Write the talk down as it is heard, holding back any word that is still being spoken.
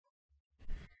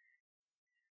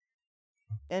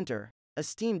Enter,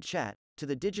 esteemed chat, to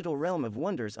the digital realm of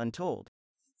wonders untold.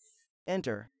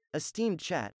 Enter, esteemed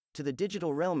chat, to the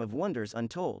digital realm of wonders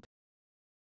untold.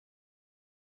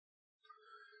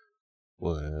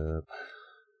 What up?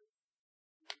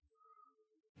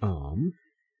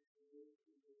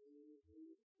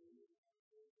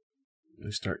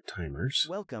 Let's start timers.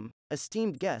 Welcome,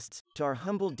 esteemed guests, to our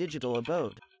humble digital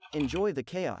abode. Enjoy the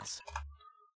chaos.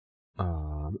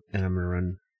 And I'm gonna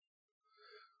run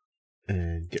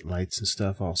and get lights and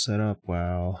stuff all set up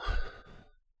while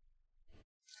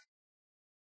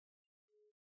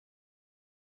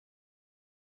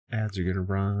ads are gonna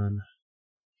run.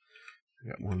 I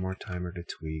got one more timer to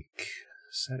tweak.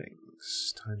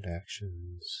 Settings, timed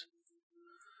actions.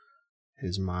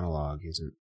 His monologue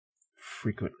isn't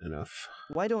frequent enough.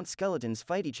 Why don't skeletons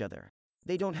fight each other?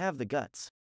 They don't have the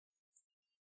guts.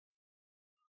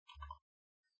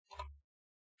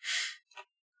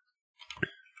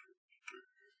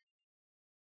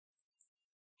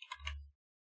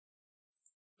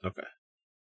 Okay.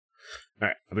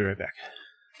 Alright, I'll be right back.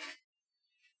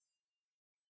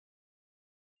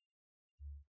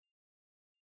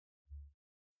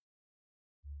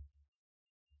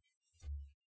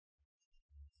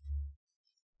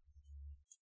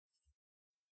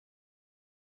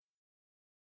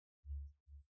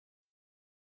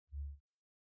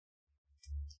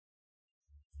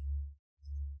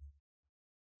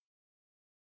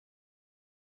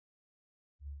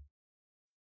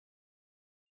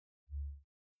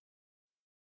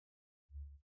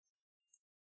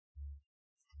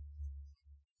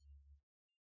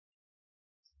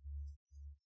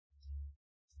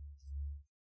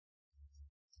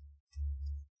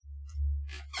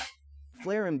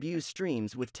 Flare imbues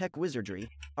streams with tech wizardry,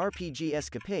 RPG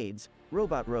escapades,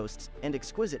 robot roasts, and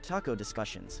exquisite taco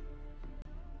discussions.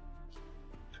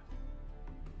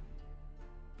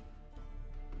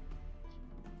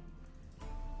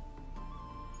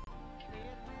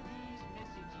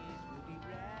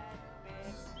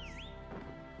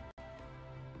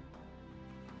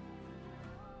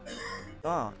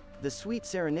 Ah, the sweet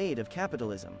serenade of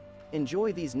capitalism.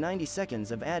 Enjoy these 90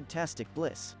 seconds of ad-tastic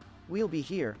bliss. We'll be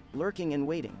here, lurking and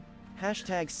waiting.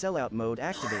 Hashtag sellout mode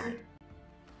activated.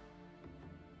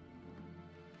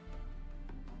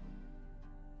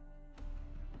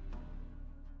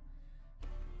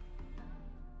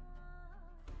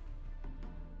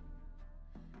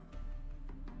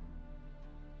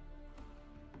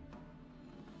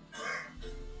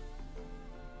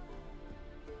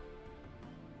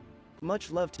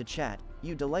 Much love to chat,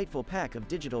 you delightful pack of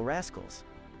digital rascals.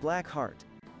 Black Heart.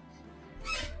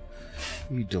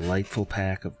 You delightful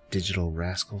pack of digital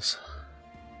rascals.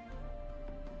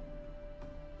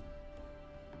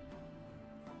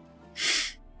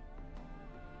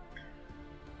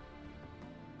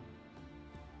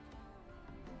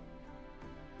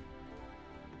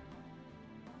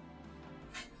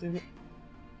 Damn it.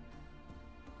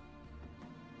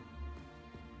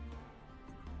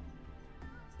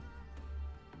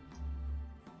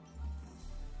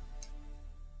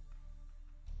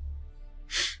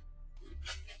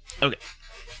 Okay.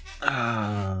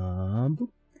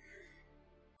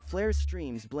 Flare's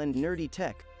streams blend nerdy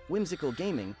tech, whimsical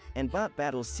gaming, and bot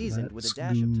battles seasoned with a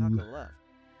dash of taco love.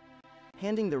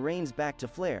 Handing the reins back to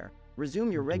Flare,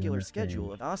 resume your regular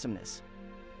schedule of awesomeness.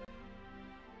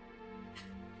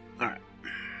 Alright.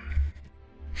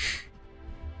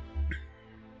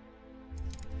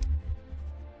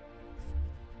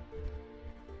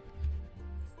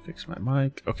 Fix my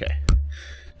mic. Okay.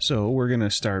 So we're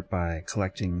gonna start by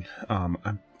collecting.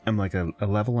 I'm like a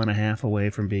level and a half away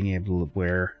from being able to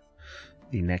wear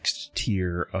the next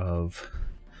tier of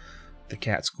the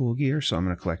cat school gear, so I'm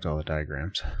gonna collect all the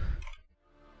diagrams.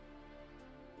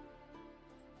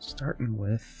 Starting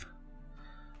with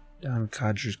down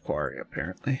Codger's Quarry,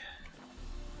 apparently.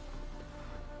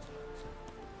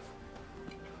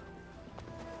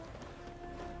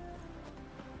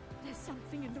 There's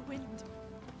something in the wind.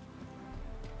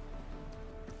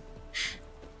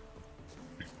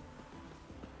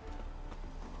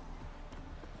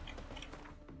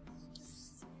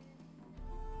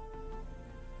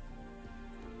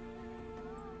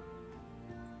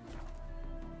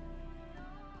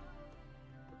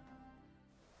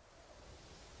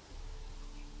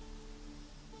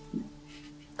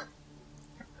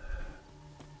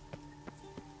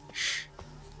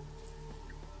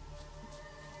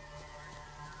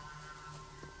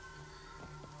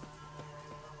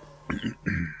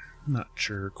 Not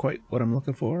sure quite what I'm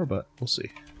looking for, but we'll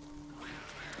see.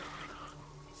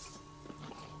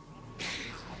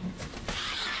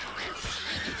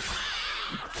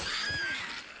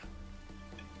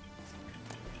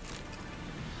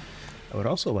 I would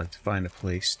also like to find a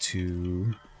place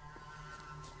to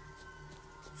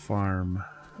farm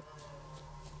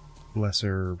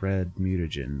lesser red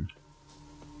mutagen.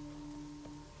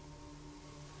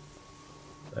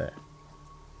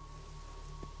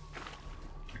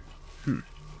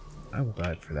 I will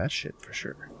dive for that shit for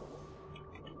sure.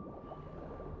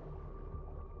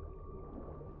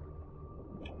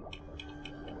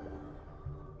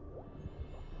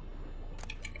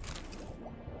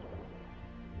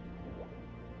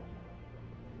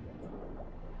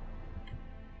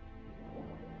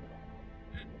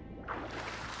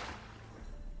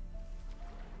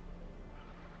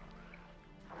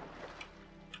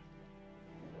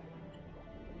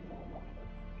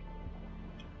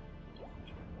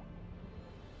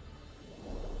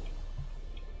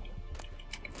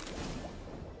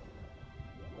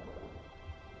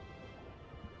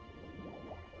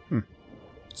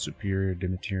 Superior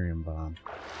Demeterium bomb.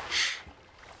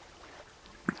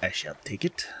 I shall take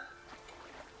it.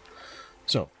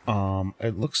 So,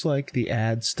 it looks like the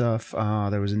ad stuff,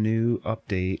 there was a new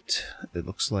update. It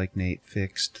looks like Nate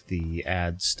fixed the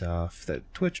ad stuff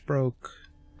that Twitch broke.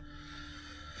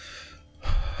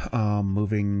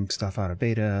 Moving stuff out of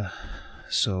beta.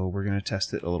 So we're going to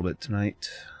test it a little bit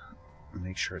tonight.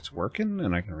 Make sure it's working,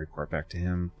 and I can report back to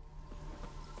him.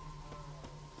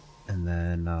 And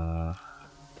then,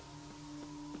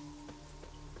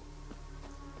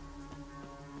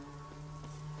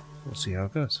 we'll see how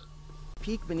it goes.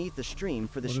 Peek beneath the stream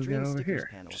for the What do we stream got over stickers here?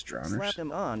 panel. Just drowners? Slap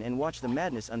them on and watch the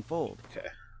madness unfold. Okay.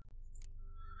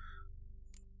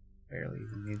 Barely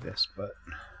even need this, but...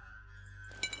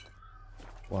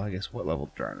 Well, I guess what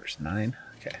level drowners? 9?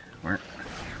 Okay. Alright.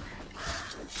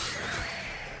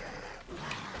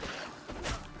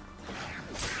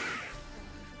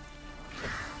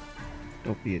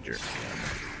 Don't be a jerk.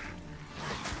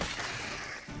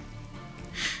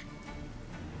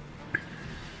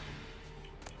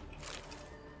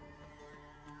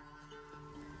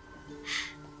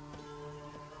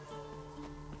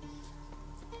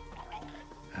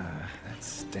 That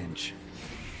stench.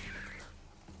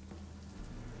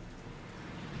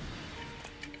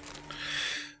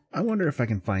 I wonder if I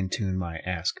can fine-tune my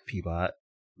Ask Peabot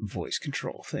voice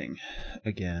control thing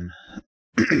again.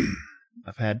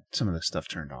 I've had some of this stuff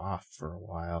turned off for a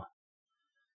while.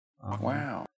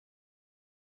 Wow.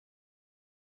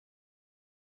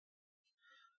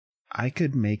 I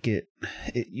could make it...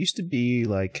 It used to be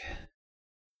like...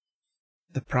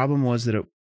 The problem was that it...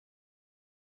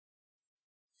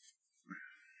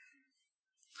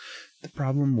 The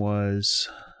problem was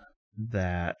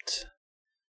that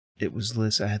it was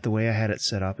the way I had it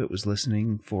set up, it was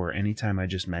listening for any time I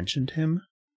just mentioned him.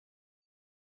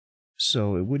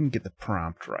 So it wouldn't get the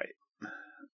prompt right.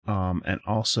 And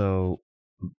also,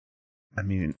 I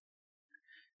mean,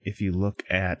 if you look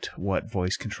at what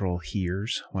voice control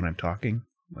hears when I'm talking,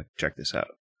 like, check this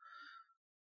out.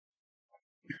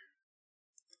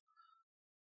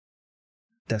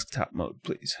 Desktop mode,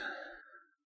 please.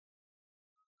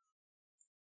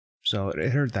 So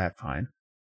it heard that fine.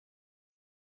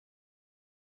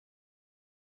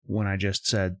 When I just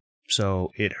said,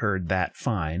 so it heard that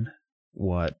fine,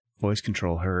 what voice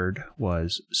control heard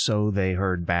was, so they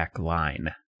heard back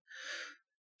line.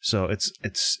 So it's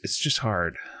just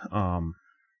hard.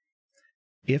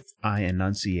 If I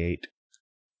enunciate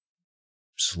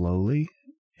slowly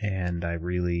and I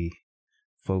really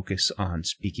focus on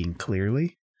speaking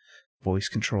clearly, voice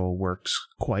control works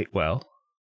quite well.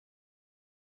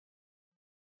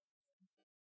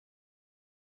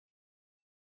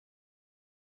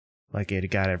 Like, it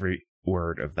got every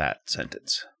word of that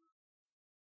sentence.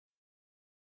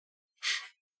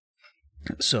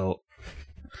 So,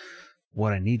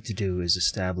 what I need to do is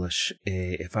establish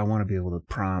if I want to be able to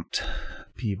prompt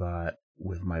Peabot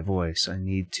with my voice, I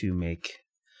need to make...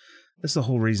 That's the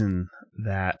whole reason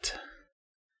that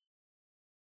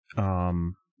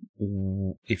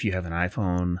if you have an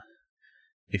iPhone,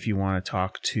 if you want to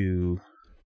talk to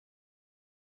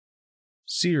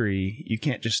Siri, you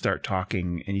can't just start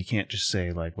talking and you can't just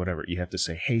say, like, whatever. You have to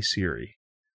say, hey, Siri.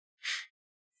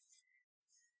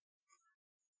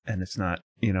 And it's not,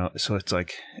 you know, so it's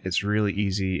like, it's really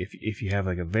easy if you have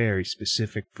like a very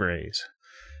specific phrase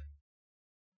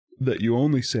that you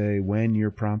only say when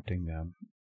you're prompting them.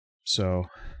 So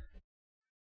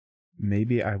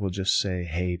maybe I will just say,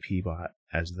 hey, Peabot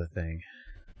as the thing.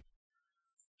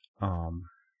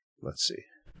 Let's see.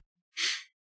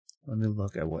 Let me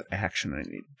look at what action I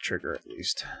need to trigger at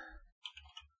least.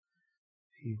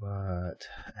 Peabot,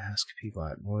 ask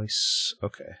Peabot voice.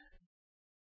 Okay.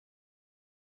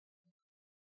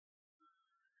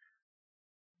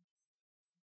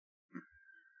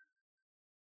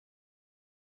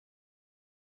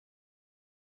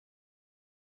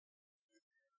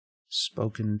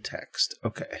 Spoken text.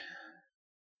 Okay.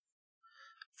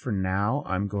 For now,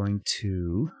 I'm going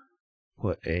to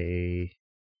put a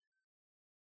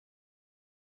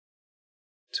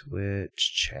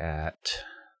Twitch chat.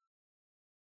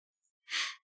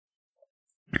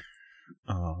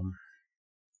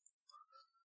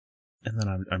 And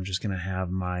then I'm just gonna have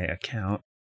my account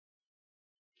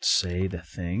say the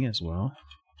thing as well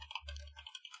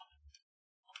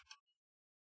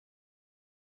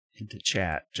into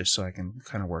chat, just so I can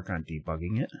kind of work on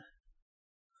debugging it.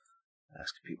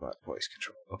 Ask Peabot voice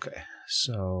control. Okay,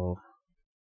 so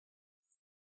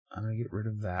I'm gonna get rid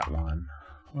of that one.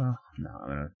 Well, no, I'm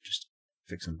gonna just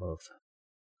fix them both.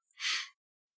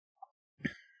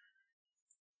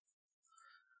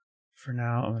 For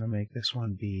now, I'm gonna make this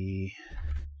one be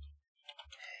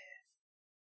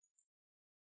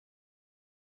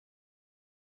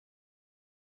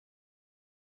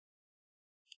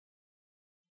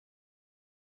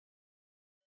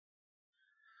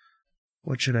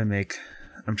what should I make?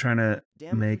 I'm trying to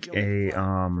make a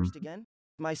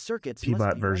My circuits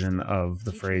Peabot version of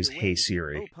the phrase "Hey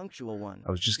Siri." I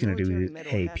was just gonna do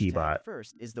 "Hey Peabot,"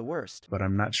 first is the worst. but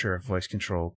I'm not sure if voice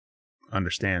control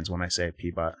understands when I say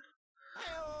Peabot.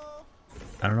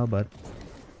 I don't know, bud.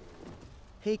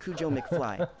 Hey Cujo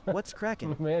McFly, what's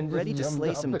crackin'? Ready to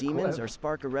slay some demons or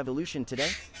spark a revolution today?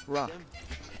 Rock.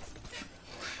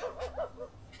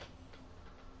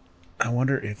 I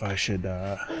wonder if I should,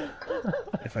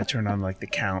 if I turn on like the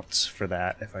counts for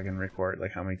that, if I can report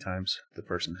like how many times the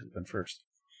person has been first.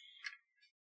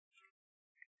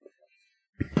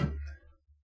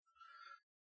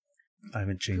 I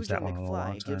haven't changed Cujo that one in a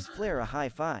long McFly time. gives Flair a high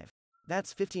five.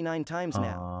 That's 59 times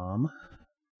now.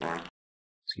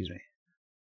 Excuse me.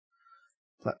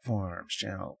 Platforms,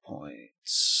 channel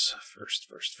points, first.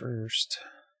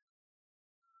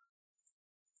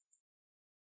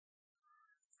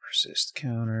 Persist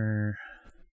counter.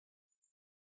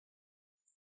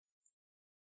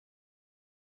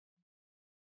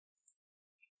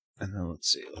 And then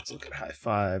let's see, let's look at high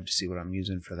five to see what I'm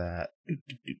using for that.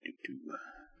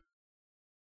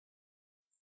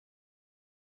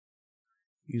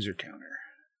 User counter.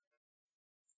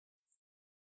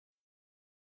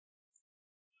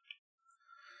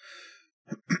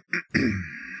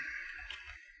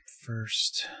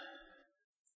 First.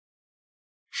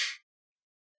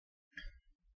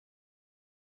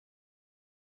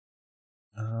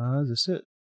 Is this it?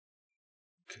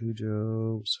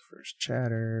 Cujo's first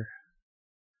chatter.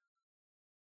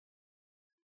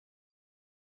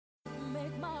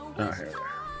 Oh, here we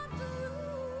are.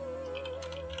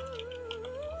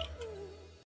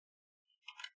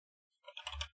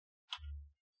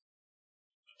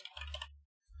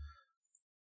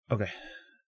 Okay.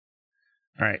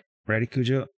 Alright, ready,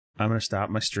 Cujo? I'm going to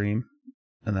stop my stream,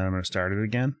 and then I'm going to start it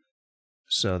again,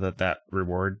 so that that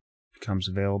reward becomes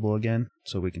available again,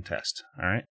 so we can test.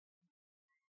 Alright?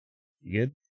 You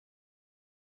good?